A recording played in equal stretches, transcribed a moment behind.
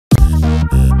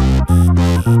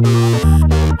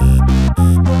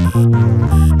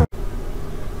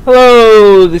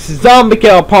Hello, this is Zombie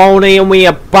Killer Pony, and we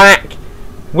are back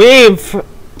with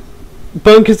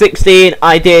Bunker 16.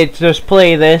 I did just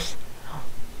play this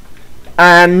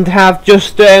and have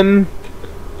just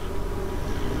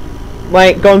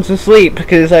like gone to sleep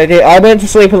because I went to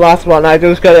sleep the last one. I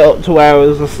just got it up to where I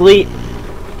was asleep.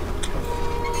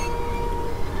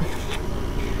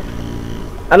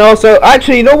 And also,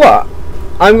 actually, you know what?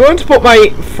 I'm going to put my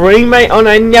frame rate on.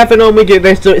 I never normally do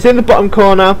this, so it's in the bottom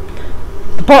corner.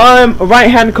 The bottom right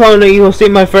hand corner, you will see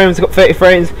my frames got 30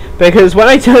 frames because when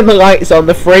I turn the lights on,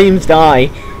 the frames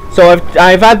die. So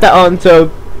I've had that on, so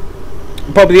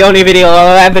probably the only video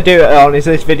I'll ever do it on is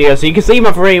this video. So you can see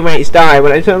my frame rates die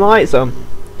when I turn the lights on.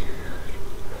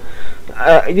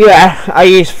 Yeah, I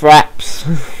use Fraps.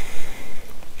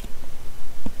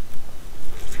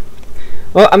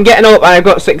 Well, I'm getting up and I've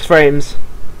got 6 frames.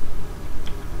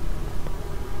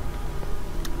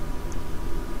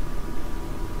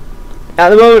 At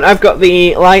the moment I've got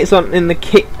the lights on in the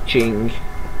kitchen.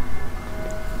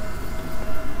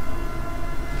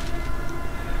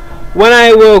 When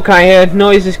I woke, I heard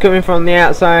noises coming from the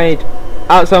outside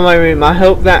my room. I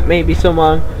hope that maybe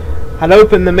someone had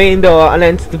opened the main door and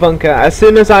entered the bunker. As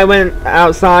soon as I went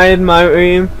outside my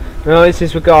room, the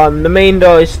noises were gone. The main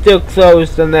door is still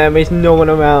closed and there is no one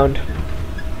around.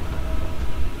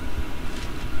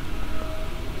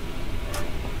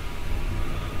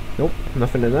 Nope,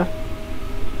 nothing in there.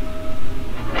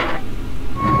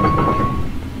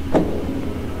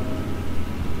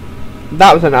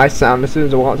 That was a nice sound as soon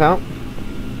as I walked out.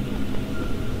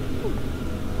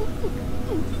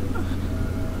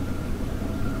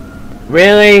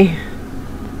 Really?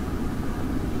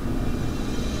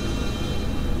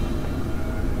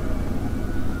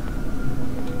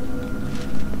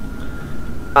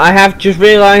 I have just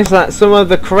realised that some of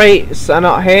the crates are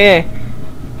not here.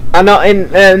 Are not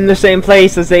in the same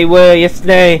place as they were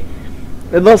yesterday.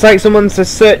 It looks like someone's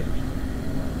search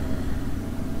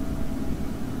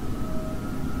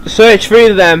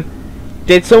through them.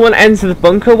 Did someone enter the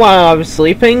bunker while I was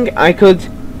sleeping?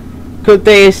 Could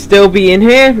they still be in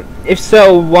here? If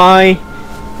so, why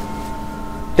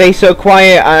they so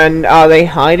quiet, and are they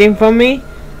hiding from me?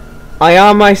 I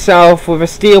arm myself with a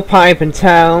steel pipe and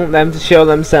tell them to show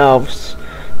themselves,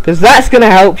 because that's gonna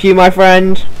help you, my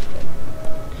friend.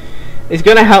 It's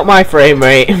gonna help my frame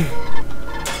rate.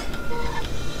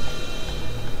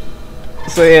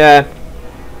 So yeah,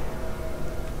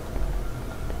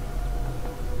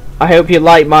 I hope you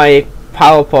like my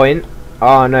PowerPoint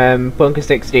on Bunker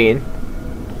 16.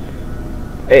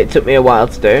 It took me a while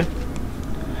to do.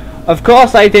 Of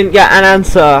course I didn't get an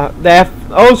answer there.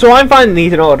 Oh, so I'm finding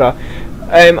these in order.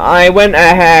 I went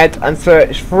ahead and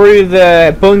searched through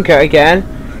the bunker again.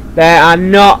 There are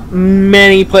not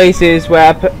many places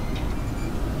where a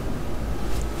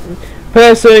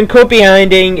person could be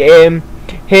hiding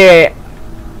here.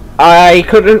 I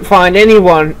couldn't find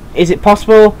anyone. Is it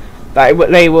possible that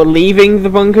they were leaving the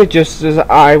bunker just as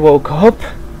I woke up?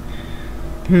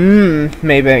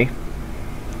 Maybe.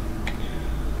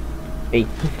 Hey.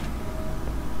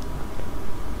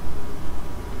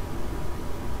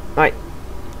 Right.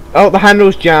 Oh, the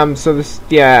handle's jammed, so this,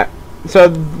 yeah.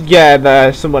 So, yeah,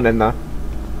 there's someone in there.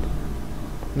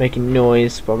 Making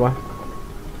noise, probably.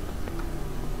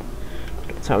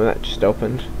 Don't tell me that just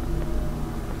opened.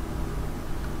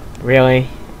 Really?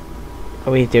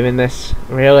 Are we doing this?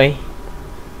 Really?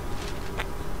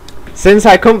 Since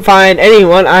I couldn't find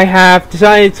anyone, I have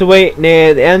decided to wait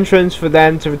near the entrance for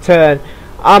them to return.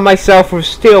 Arm myself with a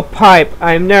steel pipe.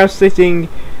 I am now sitting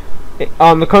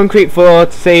on the concrete floor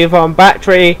to save on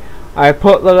battery. I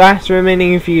put the last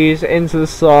remaining fuse into the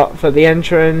slot for the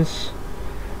entrance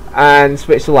and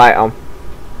switch the light on.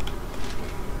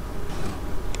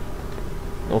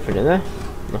 Nothing in there.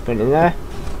 Nothing in there.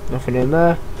 Nothing in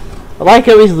there. I like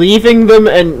how he's leaving them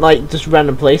in like just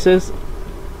random places.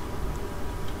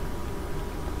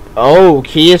 Oh,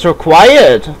 key is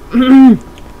required.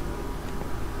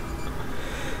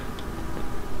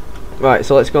 Right,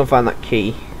 so let's go and find that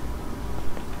key.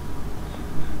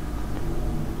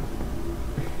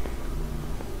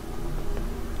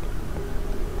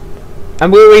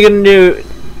 And what are we gonna do?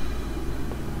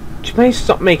 Just please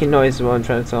stop making noise while I'm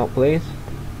trying to talk, please.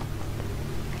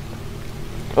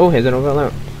 Oh, here's another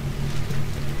alert.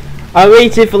 I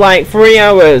waited for like 3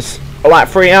 hours. Like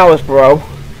 3 hours, bro.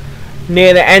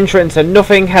 Near the entrance and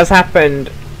nothing has happened.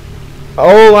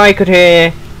 All I could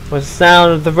hear was the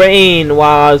sound of the rain.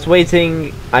 While I was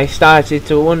waiting, I started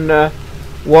to wonder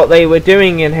what they were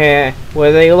doing in here.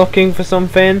 Were they looking for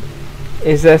something?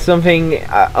 Is there something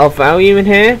of value in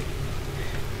here?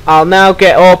 I'll now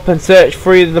get up and search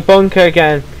through the bunker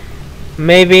again.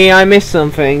 Maybe I missed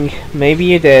something. Maybe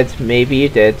you did. Maybe you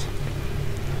did.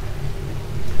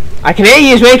 I can hear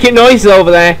you making noises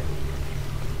over there.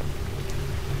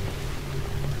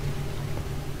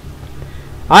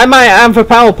 I might have a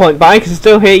PowerPoint, but I can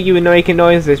still hear you making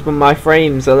noises when my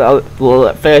frames are at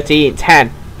 13,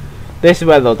 10. This is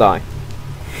where they'll die.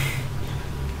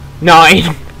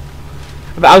 9.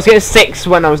 But I was getting 6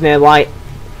 when I was near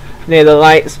the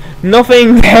lights.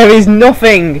 Nothing. There is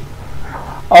nothing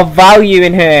of value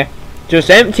in here. Just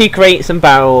empty crates and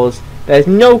barrels. There's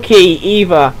no key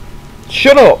either.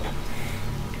 Shut up.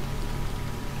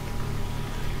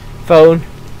 Phone.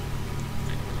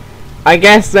 I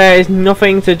guess there is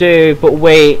nothing to do but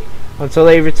wait until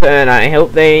they return. I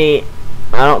hope they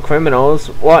are not criminals.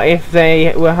 What if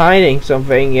they were hiding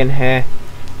something in here,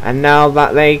 and now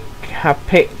that they have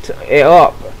picked it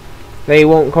up, they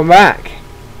won't come back?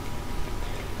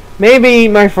 Maybe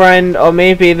my friend, or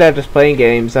maybe they're just playing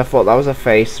games. I thought that was a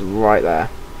face right there.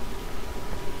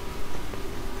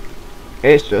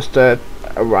 It's just a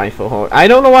rifle hold. I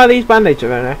don't know why these bandages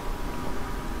are in there.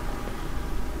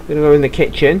 Gonna go in the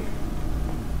kitchen.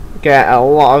 Get a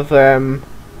lot of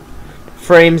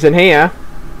frames in here.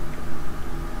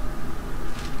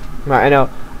 Right, I know.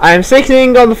 I am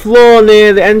sitting on the floor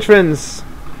near the entrance.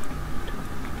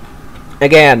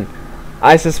 Again,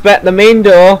 I suspect the main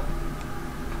door.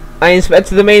 I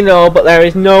inspected the main door, but there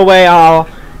is no way I'll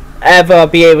ever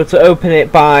be able to open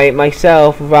it by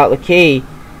myself without the key.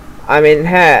 I'm in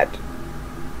head.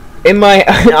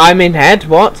 I'm in head.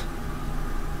 What?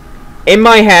 In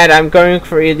my head, I'm going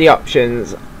through the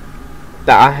options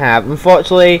that I have.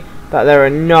 Unfortunately, that there are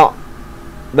not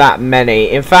that many.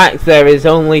 In fact, there is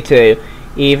only 2.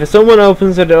 Either someone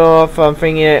opens the door from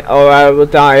thinking it, or I will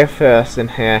die first in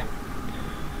here.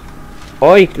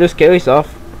 Or you can just kill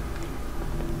yourself.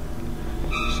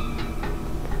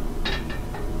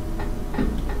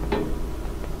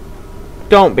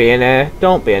 Don't be in here.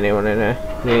 Don't be anyone in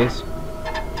here, please.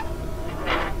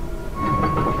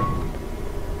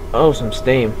 Oh, some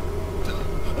steam.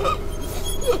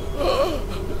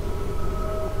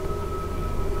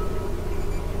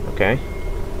 Okay.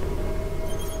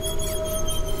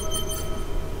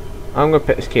 I'm gonna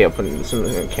pick this key up and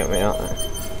something's gonna kill me out there.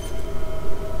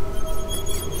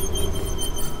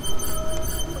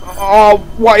 Oh,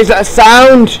 what is that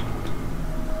sound?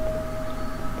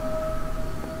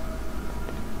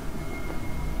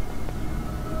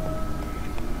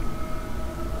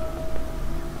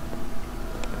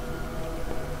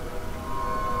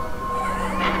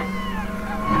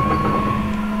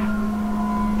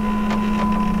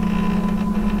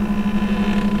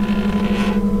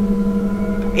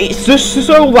 It's just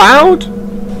so loud.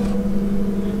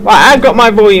 Right, I've got my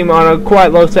volume on a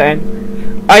quite low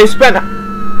setting. I spent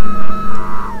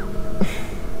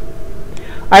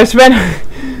I spent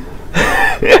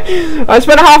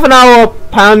half an hour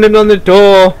pounding on the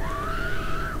door,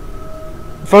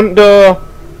 front door,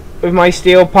 with my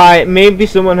steel pipe. Maybe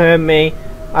someone heard me.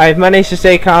 I've managed to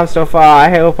stay calm so far. I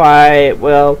hope I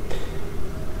will.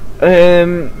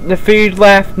 The food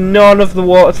left. None of the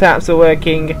water taps are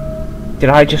working. Did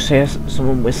I just hear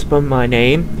someone whisper my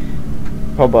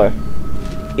name? Probably.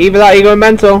 Either that or you're going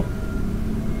mental.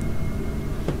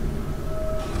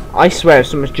 I swear if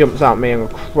someone jumps at me, I'm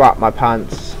gonna crap my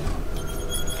pants.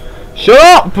 Shut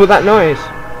up with that noise!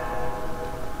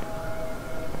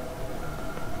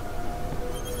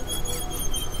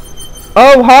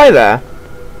 Oh, hi there.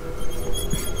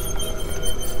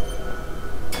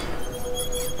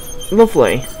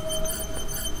 Lovely.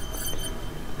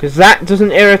 Because that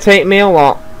doesn't irritate me a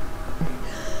lot.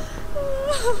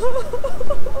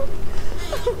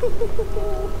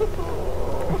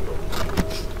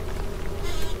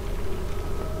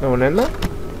 No one in there?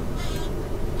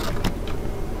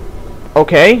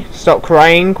 Okay, stop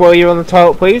crying while you're on the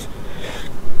toilet, please.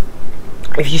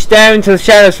 If you stare into the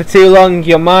shadows for too long,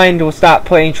 your mind will start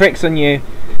playing tricks on you.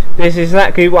 This is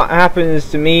exactly what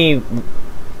happens to me.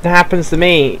 That happens to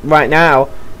me right now.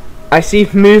 I see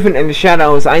movement in the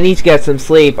shadows. I need to get some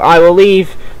sleep. I will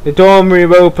leave the dorm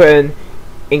room open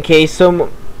in case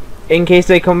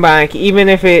they come back. Even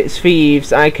if it's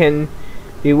thieves, I can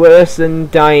be worse than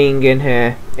dying in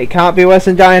here. It can't be worse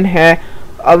than dying here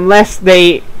unless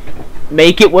they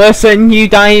make it worse than you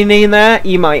dying in there.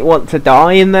 You might want to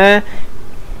die in there.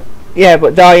 Yeah,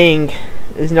 but dying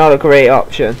is not a great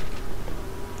option.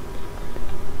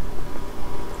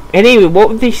 Anyway, what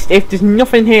would they? If there's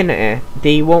nothing in here,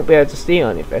 they won't be able to steal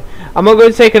anything. I'm not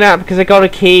going to take a nap because I got a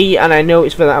key and I know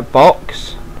it's for that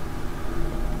box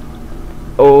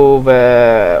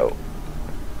over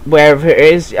wherever it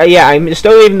is. Yeah, I'm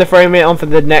still leaving the frame rate on for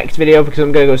the next video because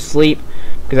I'm going to go sleep.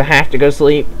 because I have to go to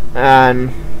sleep.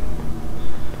 And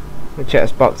let me check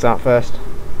this box out first.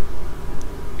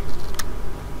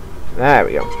 There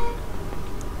we go.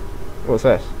 What's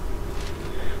this?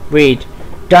 Read.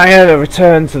 Diana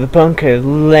returned to the bunker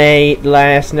late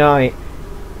last night.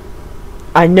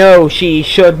 I know she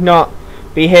should not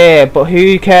be here, but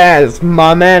who cares?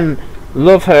 My men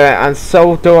love her, and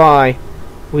so do I.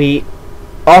 We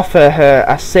offer her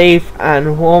a safe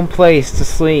and warm place to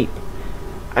sleep,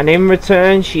 and in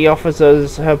return she offers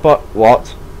us her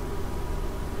what?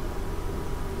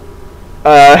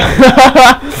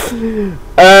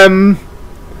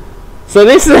 So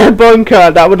this is a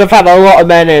bunker that would have had a lot of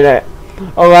men in it.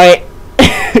 Alright.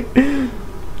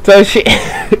 So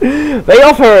they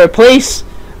offer her a place,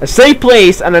 a safe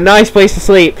place, and a nice place to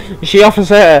sleep. She offers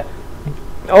her,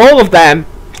 all of them,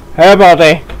 her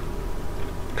body.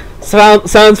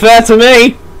 Sounds fair to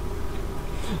me.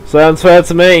 Sounds fair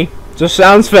to me. Just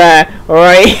sounds fair,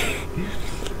 alright?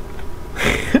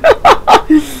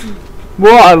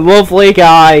 What a lovely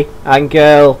guy and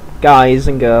girl. Guys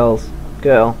and girls.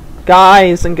 Girl.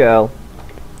 Guys and girl.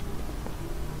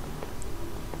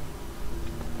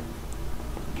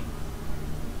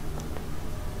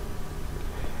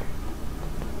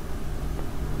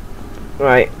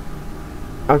 Right.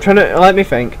 I'm trying to, let me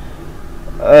think.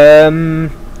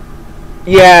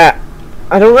 Yeah.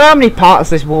 I don't know how many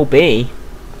parts this will be.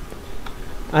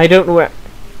 I don't know where.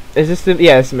 Is this the,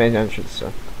 yeah, it's the main entrance,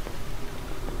 so.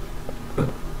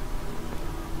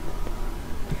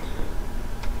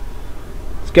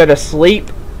 Let's go to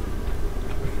sleep.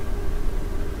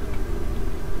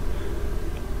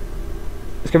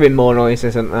 There's gonna be more noise,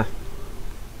 isn't there?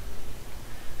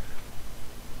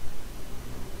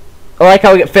 I like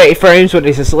how we get 30 frames when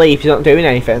he's asleep, he's not doing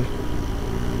anything.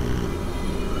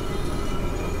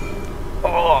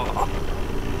 Oh.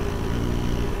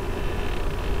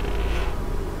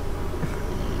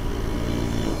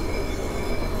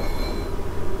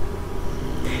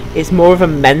 It's more of a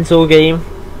mental game.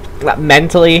 That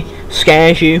mentally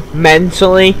scares you.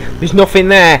 Mentally. There's nothing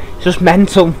there. It's just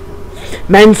mental.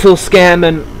 Mental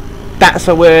scarement. That's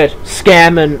a word.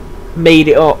 Scarement. Made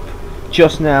it up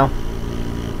just now.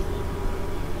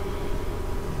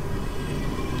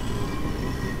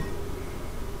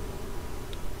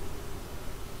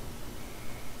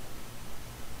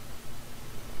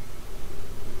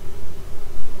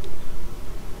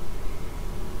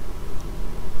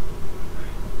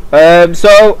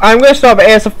 So I'm going to stop it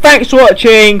here, so thanks for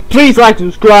watching, please like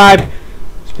and subscribe.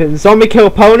 It's been Zombie Kill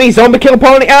Pony,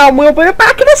 and we'll be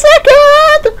back in a second!